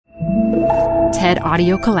TED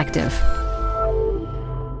Audio Collective.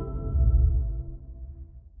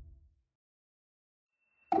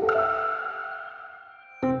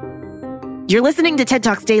 You're listening to TED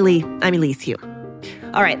Talks Daily. I'm Elise Hu.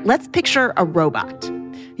 All right, let's picture a robot.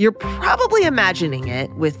 You're probably imagining it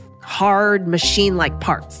with hard, machine-like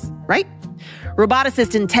parts, right?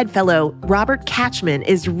 Roboticist and TED Fellow Robert Katzschmann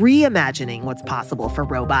is reimagining what's possible for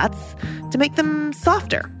robots to make them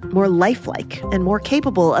softer, more lifelike, and more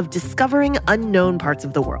capable of discovering unknown parts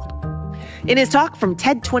of the world. In his talk from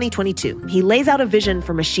TED 2022, he lays out a vision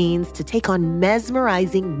for machines to take on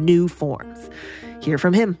mesmerizing new forms. Hear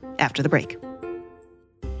from him after the break.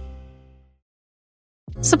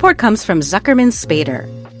 Support comes from Zuckerman Spader.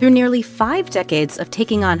 Through nearly 5 decades of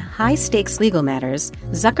taking on high-stakes legal matters,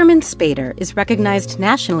 Zuckerman Spader is recognized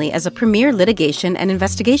nationally as a premier litigation and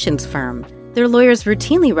investigations firm. Their lawyers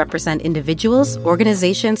routinely represent individuals,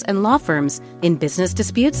 organizations, and law firms in business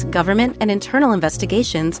disputes, government and internal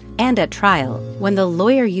investigations, and at trial, when the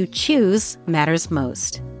lawyer you choose matters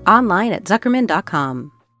most. Online at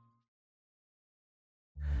Zuckerman.com.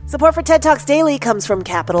 Support for TED Talks Daily comes from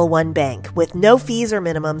Capital One Bank. With no fees or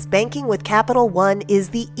minimums, banking with Capital One is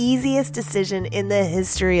the easiest decision in the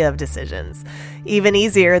history of decisions. Even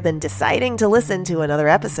easier than deciding to listen to another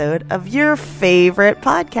episode of your favorite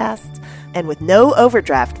podcast. And with no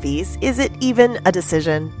overdraft fees, is it even a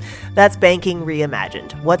decision? That's banking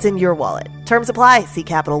reimagined. What's in your wallet? Terms apply. See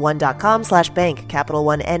CapitalOne.com/bank. Capital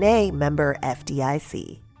One N.A. member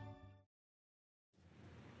FDIC.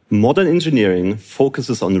 Modern engineering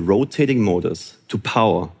focuses on rotating motors to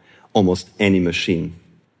power almost any machine.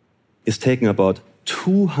 It's taken about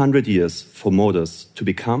 200 years for motors to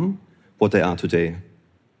become what they are today.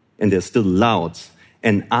 And they're still loud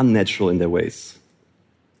and unnatural in their ways.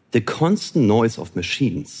 The constant noise of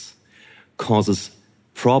machines causes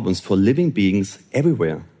problems for living beings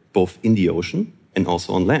everywhere, both in the ocean and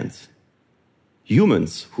also on land.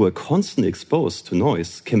 Humans who are constantly exposed to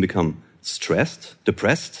noise can become stressed,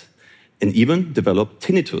 depressed, and even develop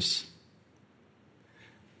tinnitus.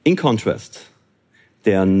 In contrast,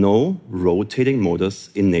 there are no rotating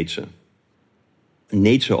motors in nature.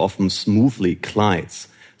 Nature often smoothly glides,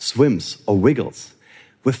 swims, or wiggles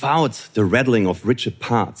without the rattling of rigid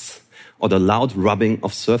parts or the loud rubbing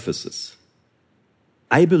of surfaces.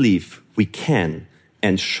 I believe we can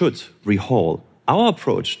and should rehaul our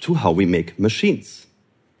approach to how we make machines.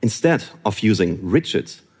 Instead of using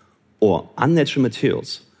rigid or unnatural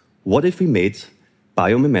materials, what if we made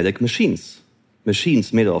biomimetic machines?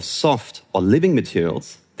 Machines made of soft or living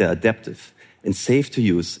materials that are adaptive and safe to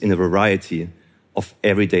use in a variety of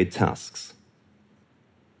everyday tasks.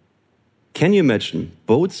 Can you imagine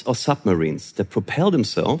boats or submarines that propel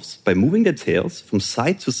themselves by moving their tails from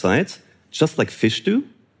side to side, just like fish do?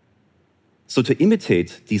 So to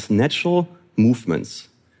imitate these natural movements,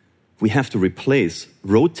 we have to replace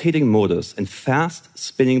rotating motors and fast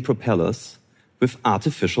spinning propellers with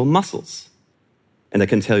artificial muscles. And I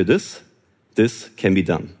can tell you this can be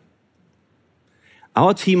done.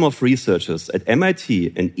 Our team of researchers at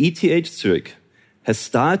MIT and ETH Zurich has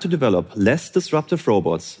started to develop less disruptive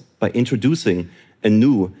robots by introducing a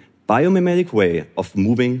new biomimetic way of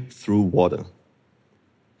moving through water.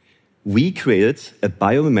 We created a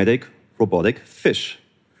biomimetic robotic fish.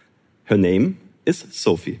 Her name is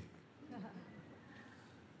Sophie.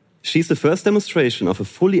 She's the first demonstration of a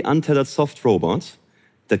fully untethered soft robot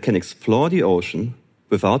that can explore the ocean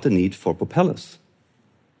without the need for propellers.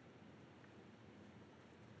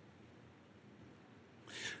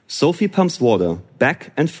 Sophie pumps water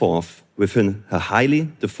back and forth within her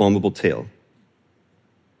highly deformable tail.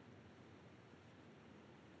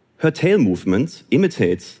 Her tail movement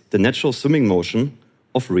imitates the natural swimming motion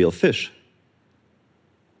of real fish.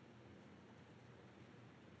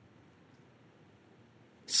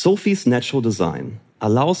 Sophie's natural design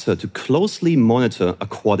allows her to closely monitor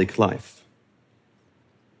aquatic life.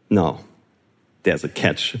 Now, there's a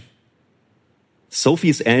catch. Sophie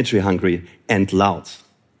is energy-hungry and loud.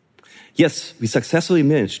 Yes, we successfully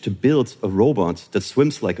managed to build a robot that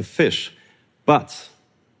swims like a fish, but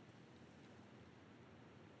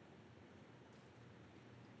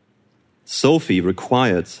Sophie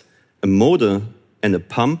required a motor and a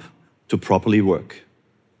pump to properly work.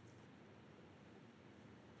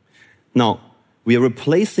 Now, we are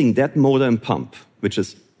replacing that motor and pump, which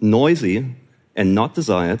is noisy and not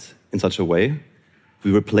desired in such a way.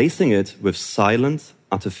 We're replacing it with silent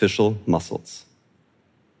artificial muscles.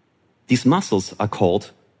 These muscles are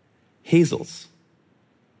called hazels.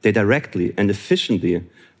 They directly and efficiently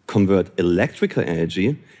convert electrical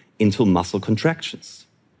energy into muscle contractions.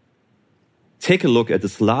 Take a look at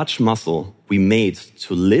this large muscle we made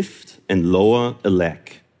to lift and lower a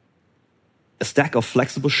leg. A stack of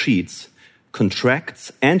flexible sheets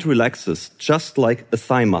contracts and relaxes just like a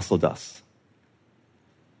thigh muscle does.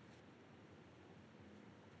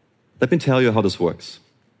 Let me tell you how this works.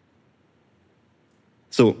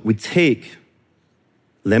 So we take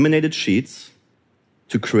laminated sheets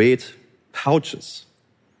to create pouches.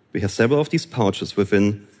 We have several of these pouches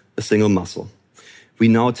within a single muscle. We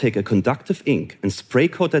now take a conductive ink and spray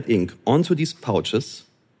coat that ink onto these pouches,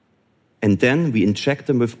 and then we inject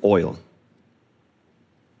them with oil.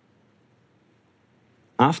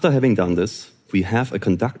 After having done this, we have a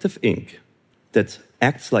conductive ink that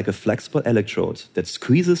acts like a flexible electrode that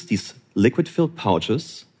squeezes these liquid-filled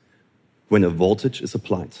pouches when a voltage is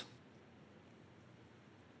applied.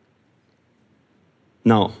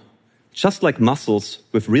 Now, just like muscles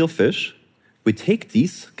with real fish, we take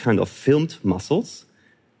these kind of filmed muscles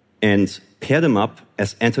and pair them up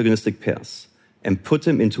as antagonistic pairs and put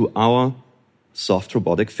them into our soft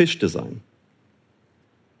robotic fish design.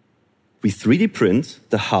 We 3D print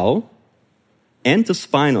the hull and the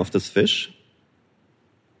spine of this fish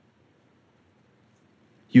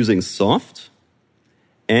using soft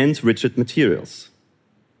and rigid materials.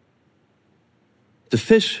 The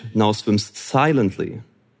fish now swims silently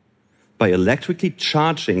by electrically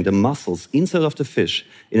charging the muscles inside of the fish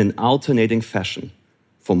in an alternating fashion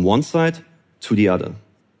from one side to the other.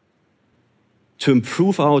 To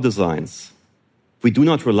improve our designs, we do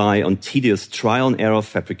not rely on tedious trial and error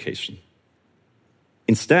fabrication.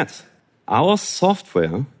 Instead, our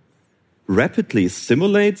software rapidly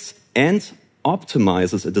simulates and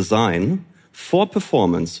optimizes a design for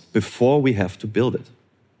performance before we have to build it.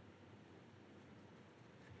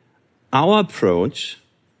 Our approach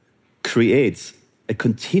creates a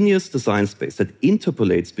continuous design space that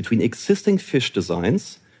interpolates between existing fish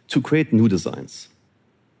designs to create new designs.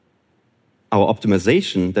 Our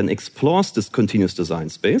optimization then explores this continuous design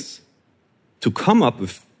space to come up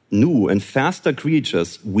with new and faster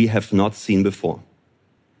creatures we have not seen before.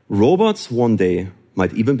 Robots one day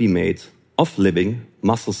might even be made of living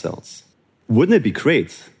muscle cells. Wouldn't it be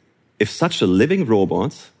great if such a living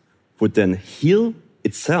robot would then heal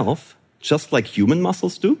itself just like human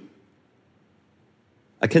muscles do?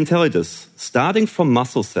 I can tell you this, starting from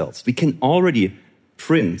muscle cells, we can already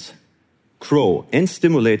print, grow, and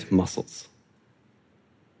stimulate muscles.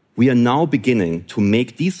 We are now beginning to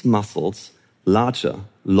make these muscles larger,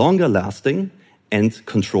 longer lasting, and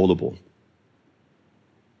controllable.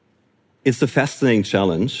 It's a fascinating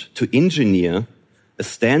challenge to engineer a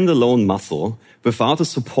standalone muscle without a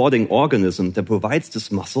supporting organism that provides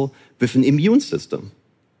this muscle with an immune system.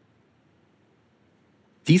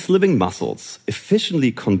 These living muscles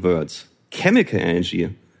efficiently convert chemical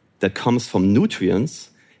energy that comes from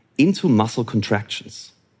nutrients into muscle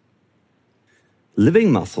contractions.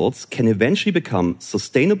 Living muscles can eventually become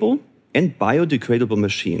sustainable and biodegradable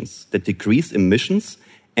machines that decrease emissions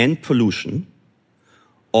and pollution,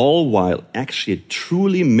 all while actually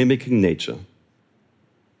truly mimicking nature.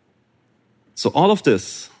 So all of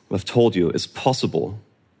this, I've told you, is possible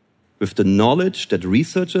with the knowledge that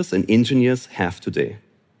researchers and engineers have today.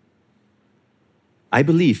 I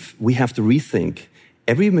believe we have to rethink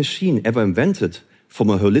every machine ever invented from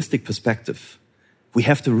a holistic perspective. We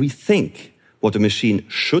have to rethink what a machine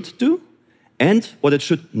should do and what it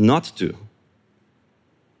should not do.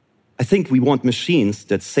 I think we want machines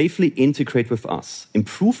that safely integrate with us,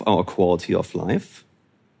 improve our quality of life,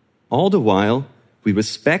 all the while we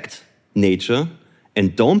respect nature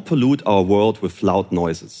and don't pollute our world with loud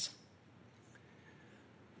noises.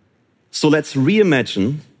 So let's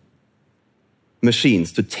reimagine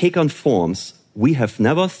machines to take on forms we have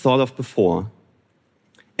never thought of before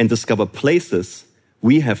and discover places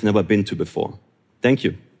we have never been to before. Thank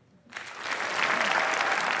you.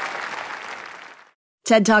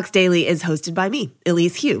 TED Talks Daily is hosted by me,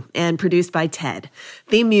 Elise Hu, and produced by TED.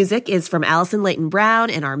 Theme music is from Allison Leighton Brown,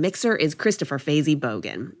 and our mixer is Christopher Fazy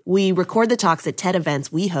Bogan. We record the talks at TED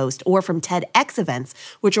events we host or from TEDx events,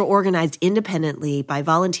 which are organized independently by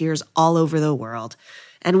volunteers all over the world.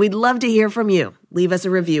 And we'd love to hear from you. Leave us a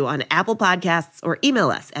review on Apple Podcasts or email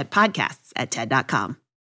us at podcasts@ted.com.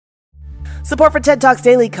 Support for TED Talks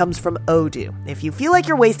Daily comes from Odoo. If you feel like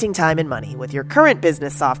you're wasting time and money with your current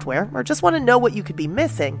business software or just want to know what you could be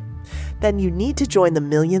missing, then you need to join the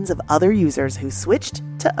millions of other users who switched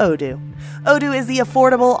to Odoo. Odoo is the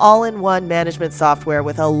affordable all-in-one management software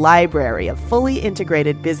with a library of fully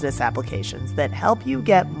integrated business applications that help you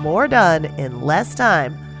get more done in less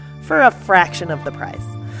time for a fraction of the price.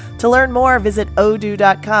 To learn more, visit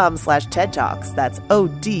odoo.com/TED Talks. That's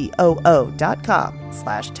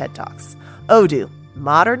ODOO.com/TED Talks. Odoo,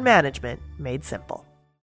 modern management made simple.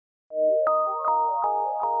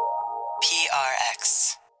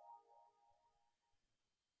 PRX.